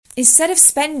instead of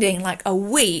spending like a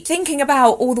week thinking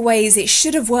about all the ways it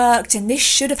should have worked and this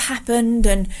should have happened,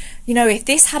 and if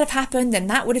this had have happened then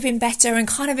that would have been better, and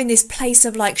kind of in this place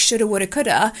of like shoulda, woulda,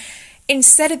 coulda,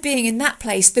 instead of being in that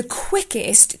place, the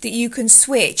quickest that you can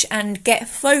switch and get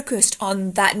focused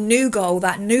on that new goal,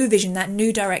 that new vision, that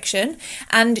new direction,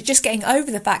 and just getting over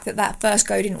the fact that that first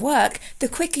go didn't work, the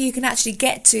quicker you can actually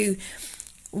get to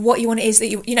what you want it is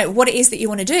that what it is that you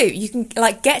want to do. You can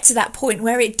like get to that point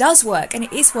where it does work and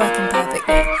it is working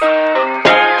perfectly.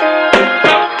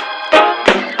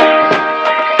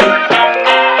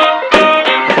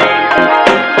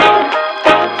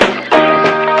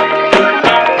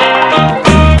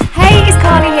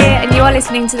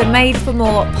 Listening to the Made for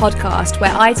More podcast,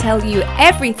 where I tell you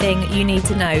everything you need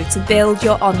to know to build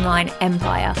your online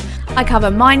empire. I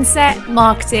cover mindset,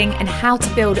 marketing, and how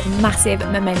to build massive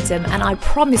momentum, and I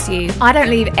promise you, I don't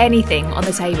leave anything on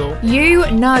the table. You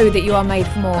know that you are made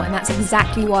for more, and that's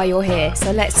exactly why you're here.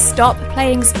 So let's stop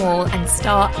playing small and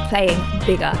start playing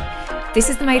bigger.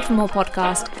 This is the Made for More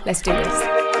podcast. Let's do this.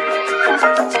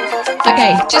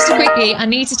 Okay, just quickly, I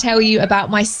need to tell you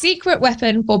about my secret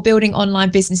weapon for building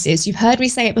online businesses. You've heard me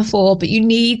say it before, but you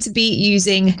need to be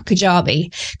using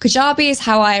Kajabi. Kajabi is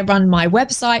how I run my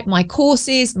website, my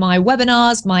courses, my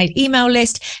webinars, my email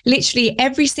list. Literally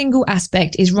every single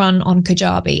aspect is run on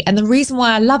Kajabi. And the reason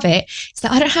why I love it is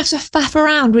that I don't have to faff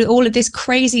around with all of this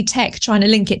crazy tech trying to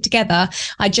link it together.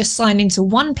 I just sign into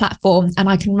one platform and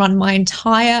I can run my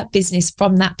entire business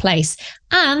from that place.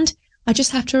 And I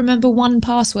just have to remember one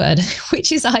password,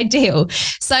 which is ideal.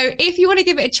 So if you want to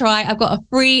give it a try, I've got a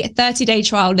free 30-day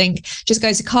trial link. Just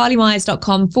go to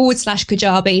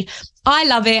carlymyers.com/Kajabi. I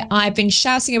love it. I've been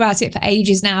shouting about it for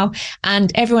ages now,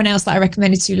 and everyone else that I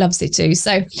recommended to loves it too.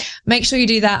 So make sure you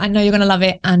do that. I know you're going to love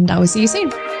it, and I will see you soon.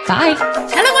 Bye.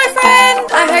 Hello, my friend.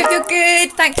 I hope you're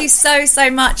good. Thank you so,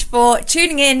 so much for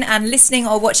tuning in and listening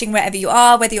or watching wherever you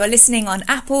are, whether you're listening on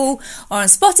Apple or on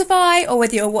Spotify or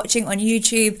whether you're watching on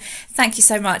YouTube. Thank you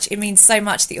so much. It means so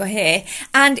much that you're here.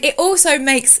 And it also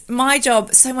makes my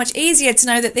job so much easier to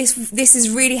know that this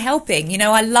is really helping.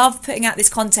 I love putting out this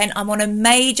content. I'm on a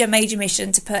major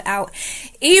mission to put out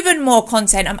even more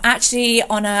content. I'm actually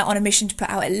on a mission to put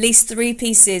out at least 3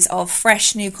 pieces of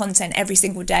fresh new content every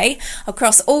single day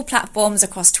across all platforms,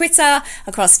 across Twitter,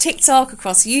 across TikTok,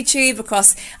 across YouTube,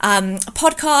 across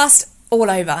podcast, all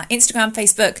over Instagram,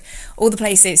 Facebook, all the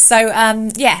places. So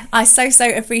I so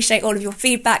appreciate all of your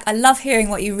feedback. I love hearing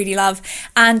what you really love,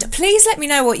 and please let me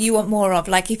know what you want more of.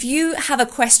 Like if you have a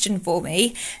question for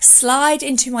me, slide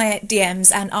into my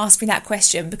DMs and ask me that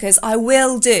question, because I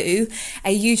will do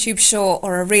a YouTube short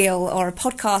or a reel or a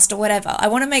podcast or whatever. I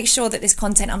want to make sure that this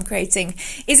content I'm creating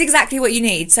is exactly what you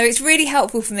need. So it's really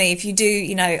helpful for me if you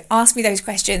do, ask me those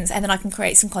questions, and then I can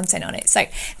create some content on it. So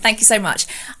thank you so much.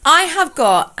 I have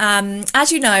got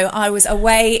as you know, I was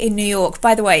away in New York.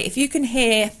 By the way, if you can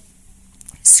hear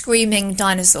screaming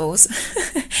dinosaurs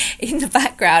in the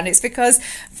background, it's because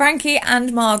Frankie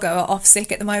and Margot are off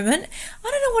sick at the moment. I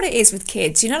don't know what it is with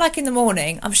kids. Like in the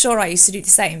morning, I'm sure I used to do the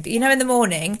same, but in the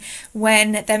morning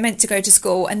when they're meant to go to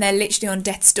school and they're literally on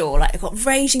death's door, like they've got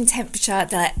raging temperature,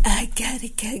 they're like, I gotta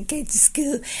go to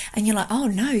school. And you're like, oh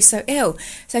no, so ill.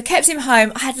 So I kept him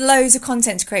home. I had loads of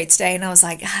content to create today and I was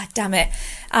like, damn it.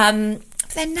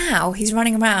 But then now he's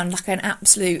running around like an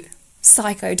absolute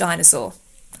psycho dinosaur.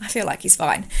 I feel like he's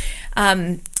fine.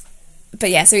 But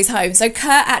yeah, so he's home. So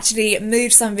Kurt actually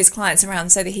moved some of his clients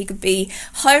around so that he could be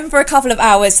home for a couple of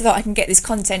hours so that I can get this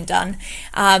content done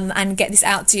and get this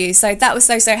out to you. So that was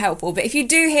so helpful. But if you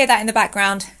do hear that in the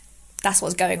background, that's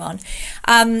what's going on.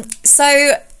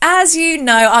 So as you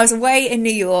know, I was away in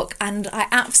New York and I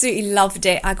absolutely loved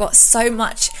it. I got so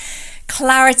much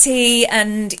clarity,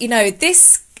 and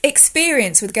this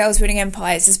experience with Girls Building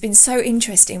Empires has been so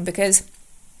interesting, because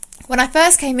when I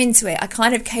first came into it, I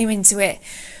kind of came into it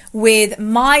with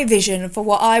my vision for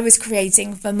what I was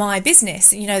creating for my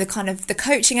business, the kind of the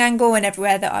coaching angle and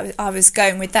everywhere that I was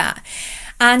going with that.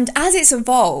 And as it's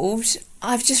evolved,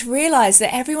 I've just realized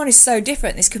that everyone is so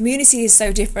different. This community is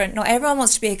so different. Not everyone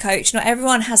wants to be a coach. Not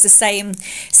everyone has the same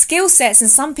skill sets, and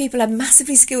some people are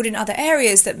massively skilled in other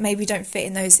areas that maybe don't fit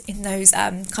in those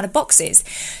kind of boxes.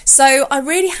 So I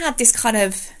really had this kind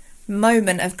of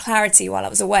moment of clarity while I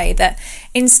was away, that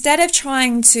instead of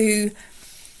trying to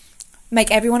make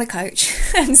everyone a coach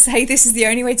and say this is the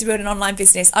only way to build an online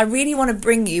business, I really want to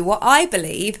bring you what I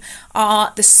believe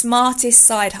are the smartest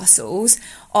side hustles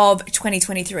of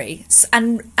 2023,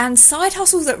 and side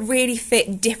hustles that really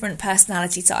fit different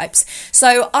personality types.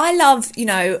 So I love,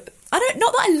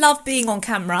 not that I love being on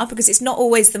camera, because it's not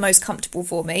always the most comfortable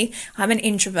for me. I'm an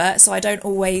introvert, so I don't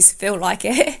always feel like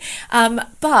it.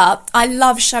 But I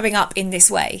love showing up in this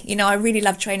way. You know, I really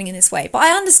love training in this way. But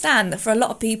I understand that for a lot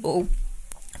of people,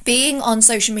 being on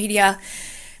social media,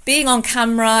 being on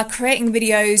camera, creating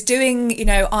videos, doing, you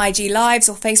know, IG lives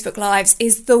or Facebook lives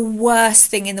is the worst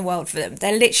thing in the world for them.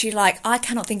 They're literally like, I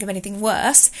cannot think of anything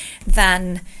worse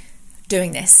than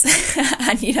doing this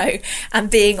and, you know,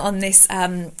 and being on this,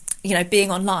 you know,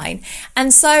 being online.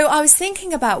 And so I was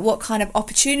thinking about what kind of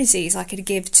opportunities I could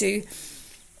give to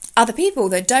other people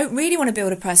that don't really want to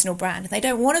build a personal brand. They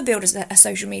don't want to build a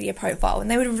social media profile, and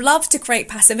they would love to create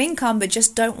passive income, but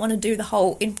just don't want to do the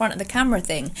whole in front of the camera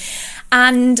thing.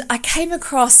 And I came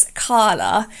across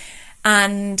Carla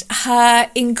and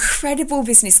her incredible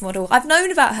business model. I've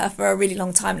known about her for a really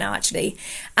long time now, actually.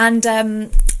 And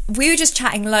we were just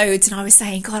chatting loads, and I was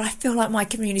saying, God, I feel like my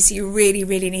community really,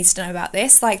 really needs to know about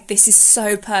this. Like, this is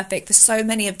so perfect for so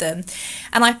many of them.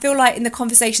 And I feel like in the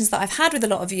conversations that I've had with a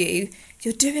lot of you,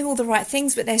 you're doing all the right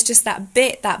things, but there's just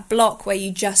that block where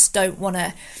you just don't want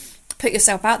to put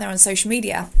yourself out there on social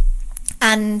media.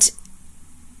 And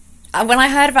when I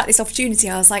heard about this opportunity,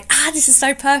 I was like, this is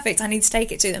so perfect. I need to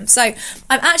take it to them. So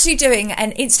I'm actually doing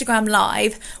an Instagram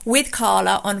live with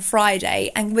Carla on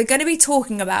Friday, and we're going to be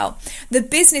talking about the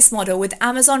business model with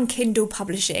Amazon Kindle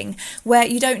Publishing, where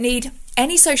you don't need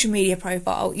any social media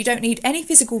profile, you don't need any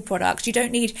physical product, you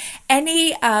don't need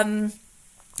any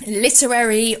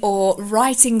literary or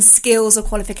writing skills or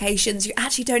qualifications. You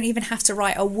actually don't even have to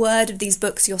write a word of these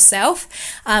books yourself,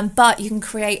 but you can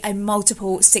create a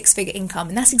multiple six-figure income.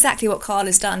 And that's exactly what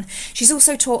Carla's done. She's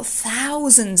also taught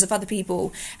thousands of other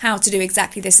people how to do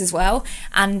exactly this as well.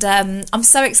 And I'm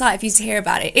so excited for you to hear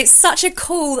about it. It's such a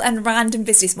cool and random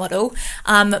business model,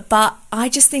 but I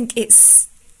just think it's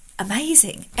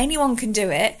amazing. Anyone can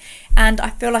do it, and I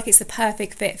feel like it's the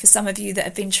perfect fit for some of you that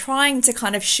have been trying to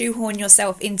kind of shoehorn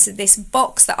yourself into this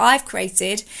box that I've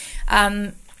created,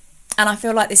 and I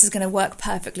feel like this is going to work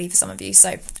perfectly for some of you.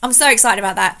 So I'm so excited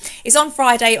about that. It's on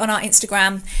Friday on our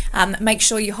Instagram. Make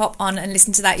sure you hop on and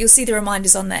listen to that. You'll see the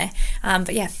reminders on there,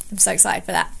 but yeah, I'm so excited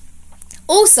for that.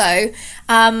 Also,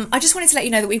 I just wanted to let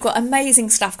you know that we've got amazing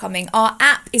stuff coming. Our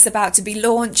app is about to be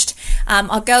launched.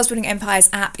 Our Girls Building Empires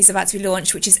app is about to be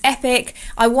launched, which is epic.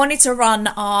 I wanted to run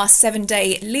our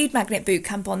 7-day lead magnet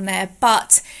bootcamp on there,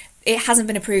 but it hasn't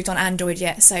been approved on Android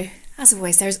yet. So as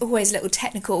always, there's always a little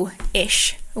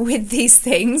technical-ish with these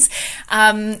things.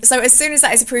 So as soon as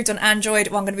that is approved on Android,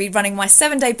 I'm going to be running my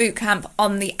 7-day bootcamp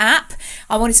on the app.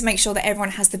 I wanted to make sure that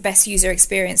everyone has the best user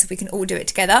experience if we can all do it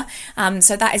together.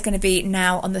 So that is going to be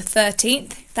now on the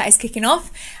 13th. That is kicking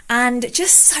off, and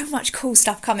just so much cool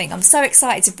stuff coming. I'm so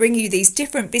excited to bring you these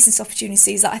different business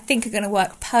opportunities that I think are going to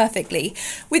work perfectly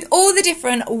with all the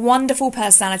different wonderful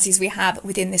personalities we have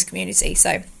within this community.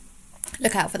 So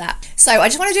look out for that. So I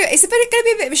just want to do, it's going to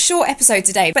be a bit of a short episode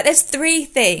today, but there's 3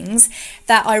 things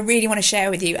that I really want to share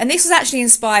with you. And this was actually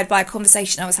inspired by a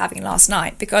conversation I was having last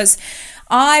night, because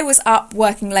I was up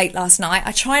working late last night.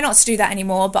 I try not to do that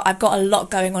anymore, but I've got a lot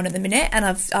going on at the minute, and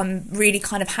I'm really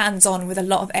kind of hands-on with a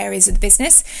lot of areas of the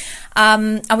business.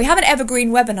 And we have an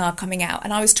evergreen webinar coming out,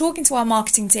 and I was talking to our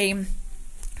marketing team,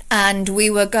 and we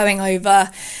were going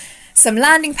over some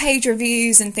landing page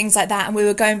reviews and things like that, and we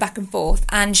were going back and forth,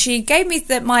 and she gave me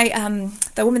the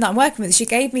woman that I'm working with, she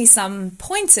gave me some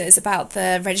pointers about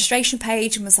the registration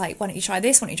page and was like, why don't you try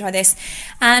this,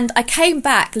 and I came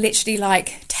back literally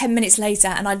like 10 minutes later,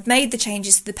 and I'd made the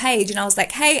changes to the page, and I was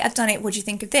like, hey, I've done it, what do you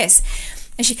think of this?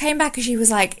 And she came back and she was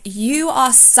like, you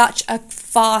are such a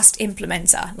fast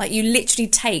implementer, like you literally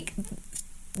take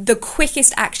the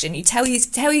quickest action. You tell you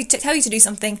to do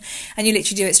something, and you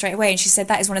literally do it straight away. And she said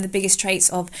that is one of the biggest traits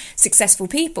of successful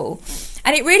people.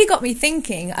 And it really got me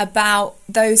thinking about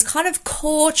those kind of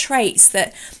core traits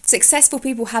that successful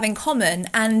people have in common.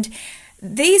 And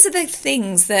these are the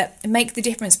things that make the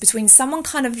difference between someone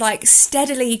kind of like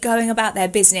steadily going about their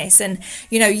business and,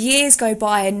 you know, years go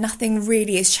by and nothing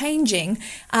really is changing,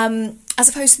 as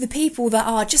opposed to the people that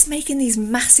are just making these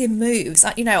massive moves.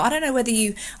 You know, I don't know whether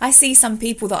I see some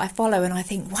people that I follow and I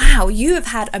think, wow, you have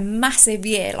had a massive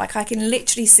year. Like, I can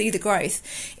literally see the growth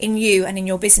in you and in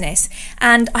your business.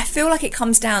 And I feel like it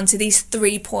comes down to these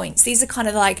 3 points. These are kind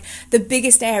of like the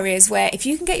biggest areas where if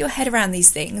you can get your head around these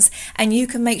things and you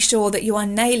can make sure that you are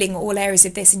nailing all areas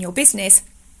of this in your business,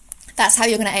 that's how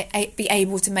you're going to be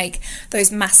able to make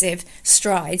those massive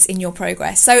strides in your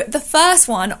progress. So the first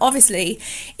one, obviously,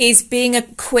 is being a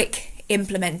quick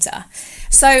implementer.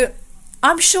 So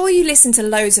I'm sure you listen to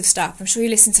loads of stuff. I'm sure you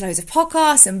listen to loads of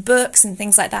podcasts and books and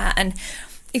things like that. And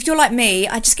if you're like me,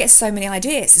 I just get so many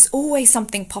ideas. There's always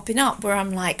something popping up where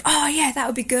I'm like, oh yeah, that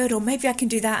would be good, or maybe I can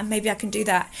do that, and maybe I can do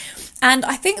that. And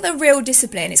I think the real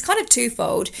discipline, it's kind of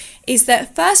twofold, is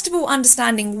that first of all,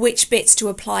 understanding which bits to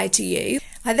apply to you.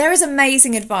 Like, there is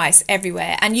amazing advice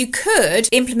everywhere, and you could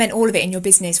implement all of it in your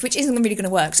business, which isn't really going to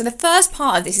work. So the first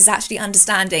part of this is actually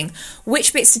understanding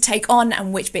which bits to take on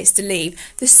and which bits to leave.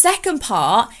 The second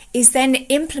part is then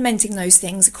implementing those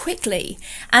things quickly.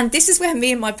 And this is where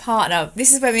me and my partner,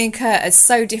 this is where me and Kurt are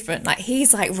so different. Like,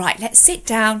 he's like, right, let's sit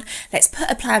down, let's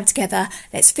put a plan together,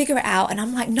 let's figure it out. And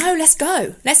I'm like, no, let's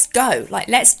go. Like,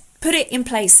 let's put it in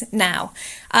place now.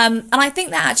 And I think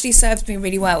that actually serves me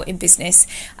really well in business.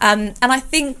 And I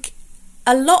think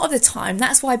a lot of the time,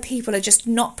 that's why people are just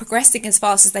not progressing as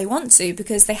fast as they want to,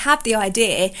 because they have the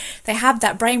idea, they have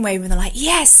that brainwave, and they're like,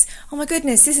 yes, oh my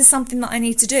goodness, this is something that I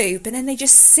need to do. But then they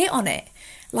just sit on it,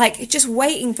 like just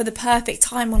waiting for the perfect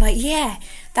time, or like, yeah,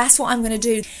 that's what I'm going to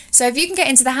do. So if you can get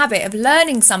into the habit of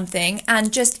learning something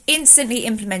and just instantly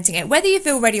implementing it, whether you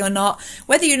feel ready or not,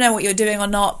 whether you know what you're doing or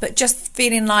not, but just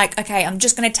feeling like, okay, I'm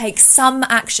just going to take some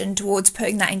action towards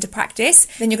putting that into practice,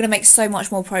 then you're going to make so much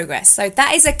more progress. So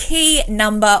that is a key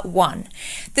number one.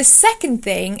 The second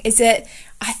thing is that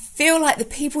I feel like the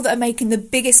people that are making the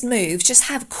biggest moves just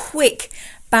have quick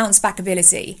bounce back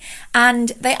ability, and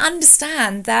they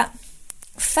understand that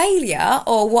failure,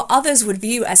 or what others would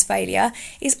view as failure,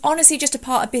 is honestly just a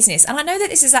part of business. And I know that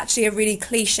this is actually a really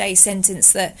cliche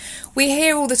sentence that we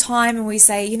hear all the time, and we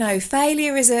say, you know,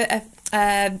 failure is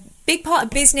a big part of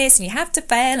business and you have to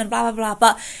fail and blah, blah, blah.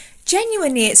 But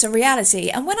genuinely, it's a reality.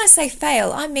 And when I say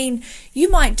fail, I mean,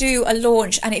 you might do a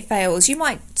launch and it fails. You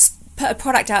might put a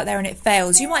product out there and it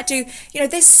fails. You might do, you know,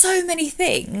 there's so many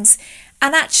things.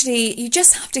 And actually, you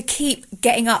just have to keep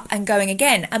getting up and going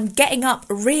again, and getting up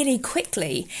really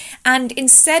quickly. And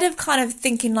instead of kind of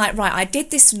thinking like, right, I did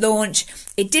this launch,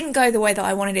 it didn't go the way that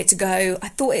I wanted it to go, I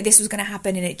thought this was going to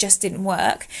happen and it just didn't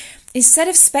work. Instead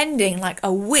of spending like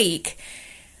a week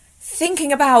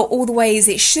thinking about all the ways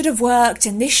it should have worked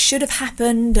and this should have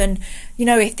happened, and, you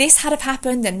know, if this had have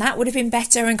happened, then that would have been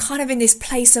better, and kind of in this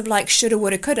place of like shoulda,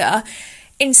 woulda, coulda,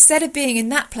 instead of being in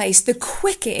that place, the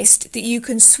quickest that you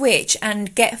can switch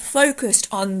and get focused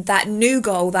on that new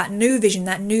goal, that new vision,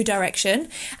 that new direction,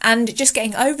 and just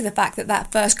getting over the fact that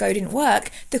that first go didn't work,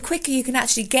 the quicker you can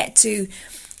actually get to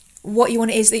what you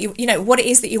want is that you know what it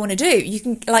is that you want to do. You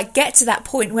can like get to that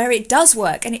point where it does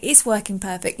work and it is working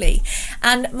perfectly.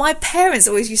 And my parents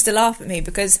always used to laugh at me,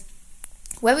 because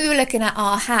when we were looking at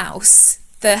our house,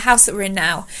 the house that we're in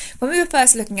now, when we were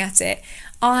first looking at it,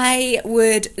 I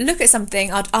would look at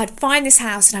something, I'd find this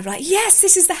house and I'd be like, yes,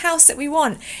 this is the house that we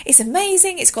want. It's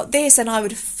amazing, it's got this, and I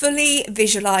would fully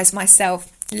visualise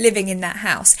myself living in that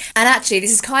house. And actually,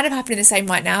 this is kind of happening the same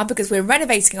right now, because we're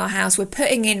renovating our house, we're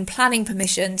putting in planning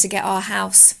permission to get our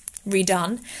house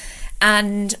redone.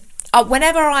 And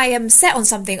whenever I am set on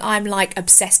something, I'm like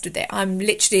obsessed with it. I'm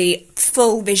literally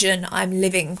full vision, I'm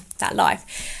living that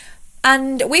life.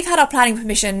 And we've had our planning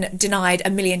permission denied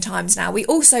a million times now. We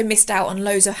also missed out on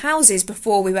loads of houses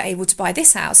before we were able to buy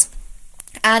this house.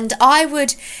 And I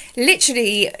would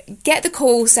literally get the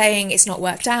call saying it's not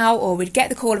worked out, or we'd get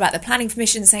the call about the planning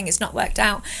permission saying it's not worked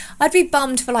out. I'd be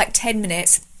bummed for like 10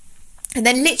 minutes. And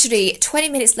then literally 20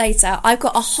 minutes later, I've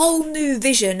got a whole new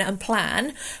vision and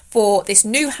plan for this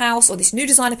new house or this new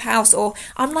design of house, or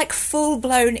I'm like full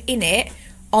blown in it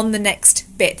on the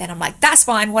next bit. Then I'm like, that's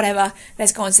fine, whatever,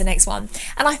 let's go on to the next one.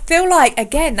 And I feel like,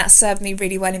 again, that served me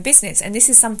really well in business, and this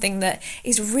is something that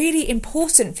is really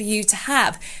important for you to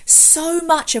have. So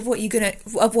much of what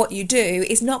you do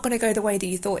is not going to go the way that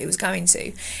you thought it was going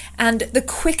to, and the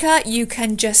quicker you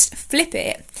can just flip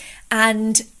it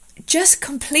and just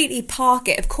completely park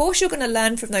it. Of course, you're going to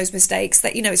learn from those mistakes,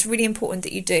 that, you know, it's really important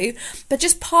that you do, but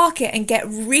just park it and get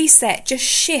reset. Just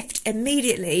shift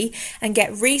immediately and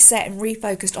get reset and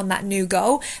refocused on that new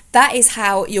goal. That is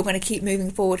how you're going to keep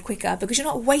moving forward quicker, because you're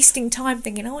not wasting time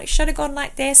thinking, oh, it should have gone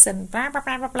like this and blah, blah,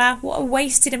 blah, blah, blah. What a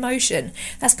wasted emotion.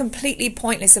 That's completely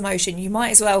pointless emotion. You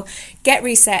might as well get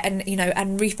reset and, you know,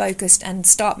 and refocused and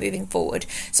start moving forward.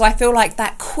 So I feel like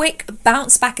that quick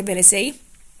bounce back ability,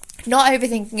 not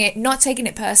overthinking it, not taking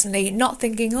it personally, not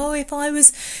thinking, oh, if I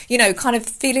was, you know, kind of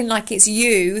feeling like it's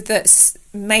you that's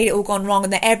made it all gone wrong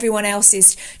and that everyone else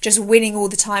is just winning all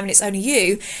the time and it's only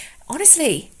you.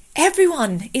 Honestly,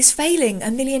 everyone is failing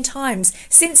a million times.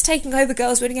 Since taking over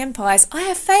Girls Winning Empires, I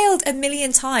have failed a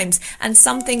million times, and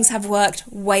some things have worked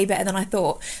way better than I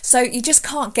thought. So you just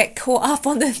can't get caught up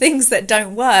on the things that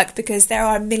don't work, because there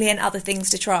are a million other things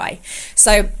to try.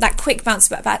 So that quick bounce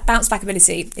back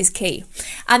ability is key.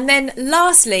 And then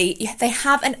lastly, they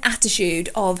have an attitude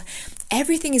of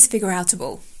everything is figure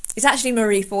outable. It's actually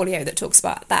Marie Forleo that talks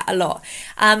about that a lot.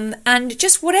 And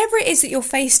just whatever it is that you're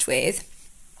faced with,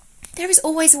 there is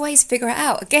always a way to figure it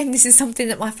out. Again, this is something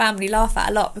that my family laugh at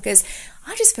a lot, because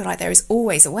I just feel like there is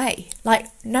always a way. Like,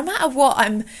 no matter what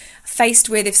I'm faced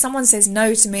with, if someone says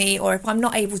no to me, or if I'm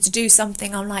not able to do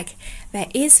something, I'm like, there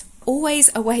is always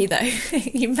a way though.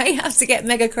 You may have to get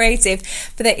mega creative,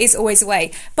 but there is always a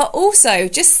way. But also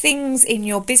just things in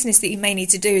your business that you may need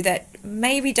to do that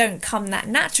maybe don't come that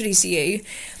naturally to you,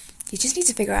 you just need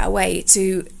to figure out a way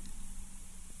to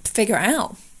figure it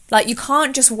out. Like, you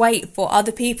can't just wait for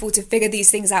other people to figure these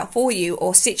things out for you,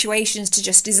 or situations to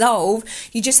just dissolve.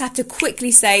 You just have to quickly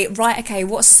say, right, okay,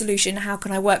 what's the solution? How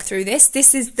can I work through this?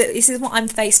 This is what I'm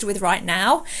faced with right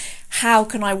now. How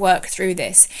can I work through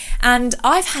this? And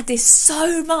I've had this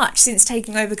so much since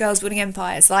taking over Girls Building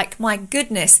Empires. Like, my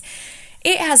goodness,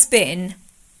 it has been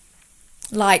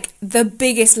like the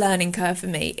biggest learning curve for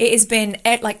me. It has been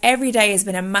like every day has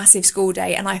been a massive school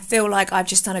day, and I feel like I've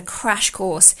just done a crash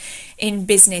course in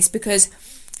business, because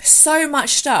so much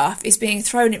stuff is being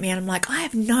thrown at me and I'm like, I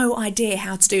have no idea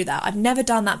how to do that. I've never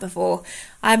done that before.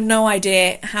 I have no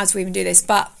idea how to even do this.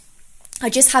 But I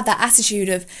just had that attitude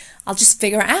of, I'll just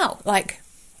figure it out. Like,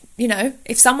 you know,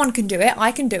 if someone can do it,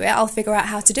 I can do it. I'll figure out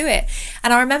how to do it.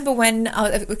 And I remember when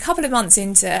a couple of months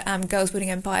into Girls Building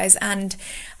Empires, and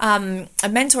a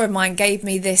mentor of mine gave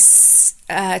me this,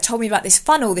 told me about this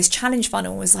funnel, this challenge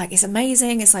funnel, and was like, it's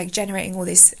amazing. It's like generating all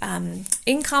this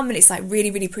income, and it's like really,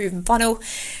 really proven funnel.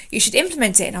 You should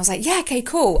implement it. And I was like, yeah, okay,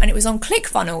 cool. And it was on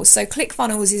ClickFunnels. So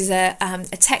ClickFunnels is a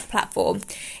tech platform.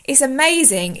 It's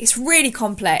amazing. It's really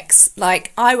complex.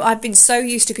 Like, I've been so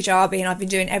used to Kajabi, and I've been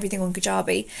doing everything on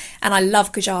Kajabi, and I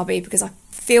love Kajabi because I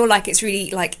feel like it's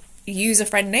really like user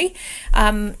friendly.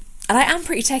 And I am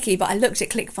pretty techie, but I looked at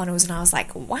ClickFunnels and I was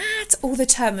like, what? All the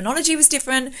terminology was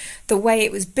different. The way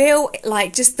it was built,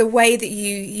 like just the way that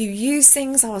you use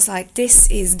things. I was like, this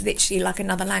is literally like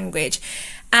another language.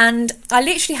 And I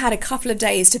literally had a couple of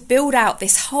days to build out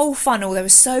this whole funnel. There were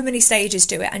so many stages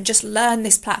to it, and just learn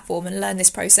this platform and learn this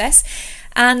process.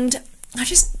 And I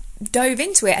just dove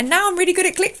into it, and now I'm really good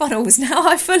at ClickFunnels. Now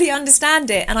I fully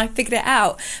understand it and I figured it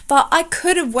out. But I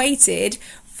could have waited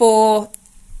for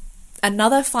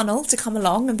another funnel to come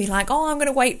along and be like, oh, I'm going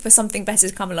to wait for something better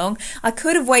to come along. I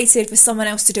could have waited for someone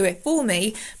else to do it for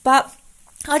me, but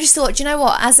I just thought, you know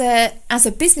what, as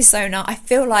a business owner, I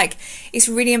feel like it's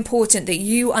really important that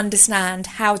you understand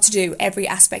how to do every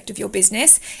aspect of your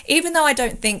business. Even though I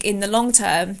don't think in the long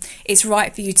term it's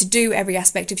right for you to do every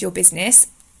aspect of your business,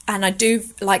 and I do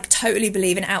like totally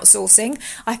believe in outsourcing,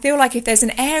 I feel like if there's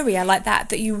an area like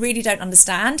that you really don't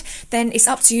understand, then it's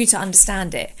up to you to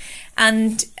understand it.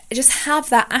 And just have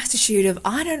that attitude of,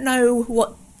 I don't know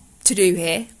what to do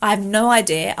here. I have no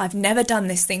idea. I've never done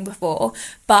this thing before,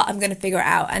 but I'm going to figure it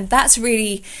out. And that's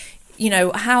really, you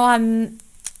know, how I'm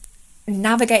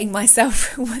navigating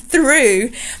myself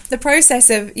through the process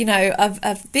of, you know,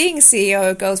 of being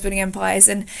CEO of Girls Building Empires.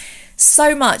 And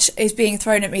so much is being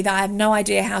thrown at me that I have no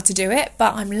idea how to do it,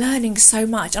 but I'm learning so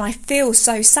much, and I feel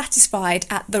so satisfied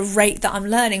at the rate that I'm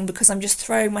learning, because I'm just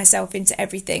throwing myself into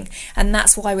everything. And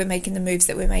that's why we're making the moves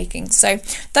that we're making. So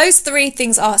those three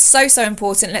things are so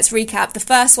important. Let's recap. The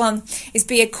first one is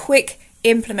be a quick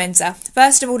implementer.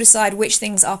 First of all, decide which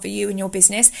things are for you in your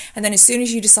business, and then as soon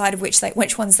as you decide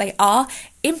which ones they are,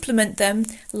 implement them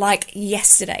like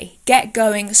yesterday. Get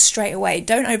going straight away.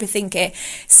 Don't overthink it.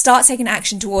 Start taking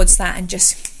action towards that and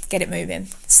just get it moving.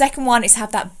 Second one is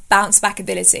have that bounce back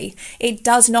ability. It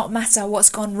does not matter what's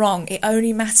gone wrong. It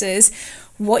only matters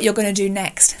what you're going to do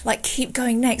next. Like, keep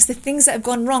going next. The things that have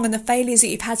gone wrong and the failures that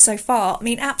you've had so far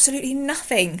mean absolutely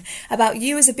nothing about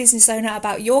you as a business owner,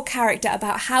 about your character,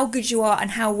 about how good you are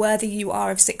and how worthy you are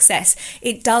of success.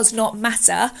 It does not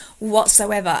matter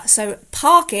whatsoever. So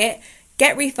park it,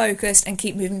 get refocused, and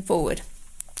keep moving forward.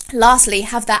 Lastly,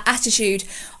 have that attitude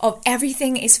of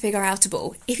everything is figure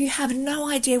outable. If you have no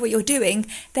idea what you're doing,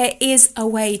 there is a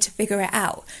way to figure it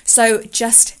out. So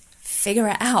just figure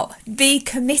it out. Be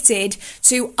committed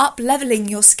to up-leveling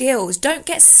your skills. Don't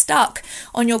get stuck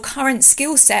on your current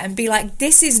skill set and be like,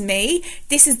 this is me,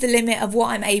 this is the limit of what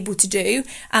I'm able to do,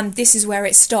 and this is where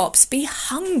it stops. Be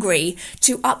hungry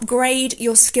to upgrade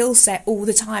your skill set all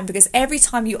the time, because every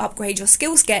time you upgrade your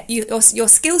skill set,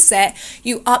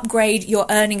 you upgrade your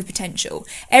earning potential.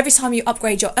 Every time you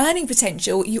upgrade your earning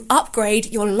potential, you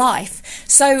upgrade your life.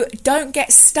 So don't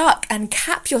get stuck and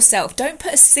cap yourself. Don't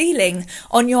put a ceiling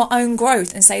on your own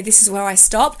growth and say, this is where I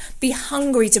stop. Be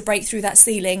hungry to break through that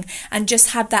ceiling, and just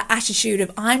have that attitude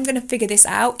of, I'm going to figure this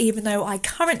out even though I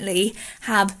currently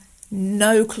have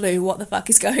no clue what the fuck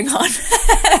is going on.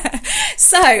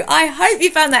 So I hope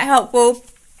you found that helpful.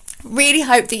 Really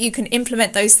hope that you can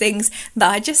implement those things that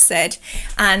I just said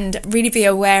and really be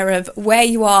aware of where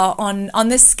you are on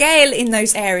the scale in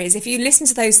those areas. If you listen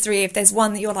to those 3, if there's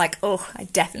one that you're like, oh, I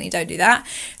definitely don't do that,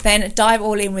 then dive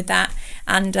all in with that.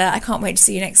 And I can't wait to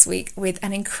see you next week with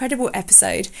an incredible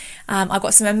episode. I've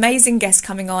got some amazing guests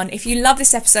coming on. If you love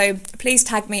this episode, please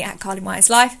tag me at Carly Myers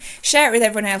Life. Share it with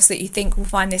everyone else that you think will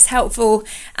find this helpful,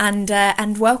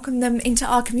 and welcome them into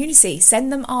our community.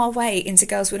 Send them our way into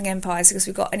Girls Building Empires, because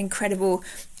we've got an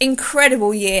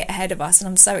incredible year ahead of us, and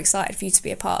I'm so excited for you to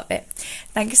be a part of it.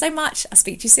 Thank you so much. I'll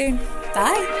speak to you soon.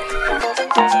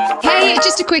 Bye. Hey,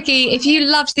 just a quickie. If you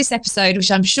loved this episode,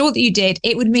 which I'm sure that you did,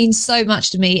 it would mean so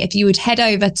much to me if you would head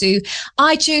over to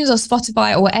iTunes or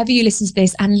Spotify or wherever you listen to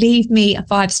this and leave me a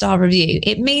 5-star review.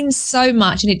 It means so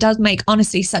much, and it does make,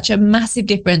 honestly, such a massive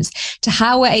difference to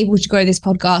how we're able to grow this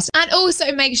podcast. And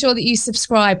also make sure that you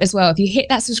subscribe as well. If you hit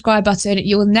that subscribe button,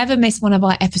 you will never miss one of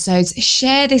our episodes.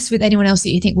 Share this with anyone else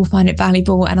that you think will find it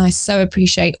valuable, and I so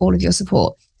appreciate all of your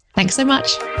support. Thanks so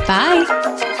much. Bye.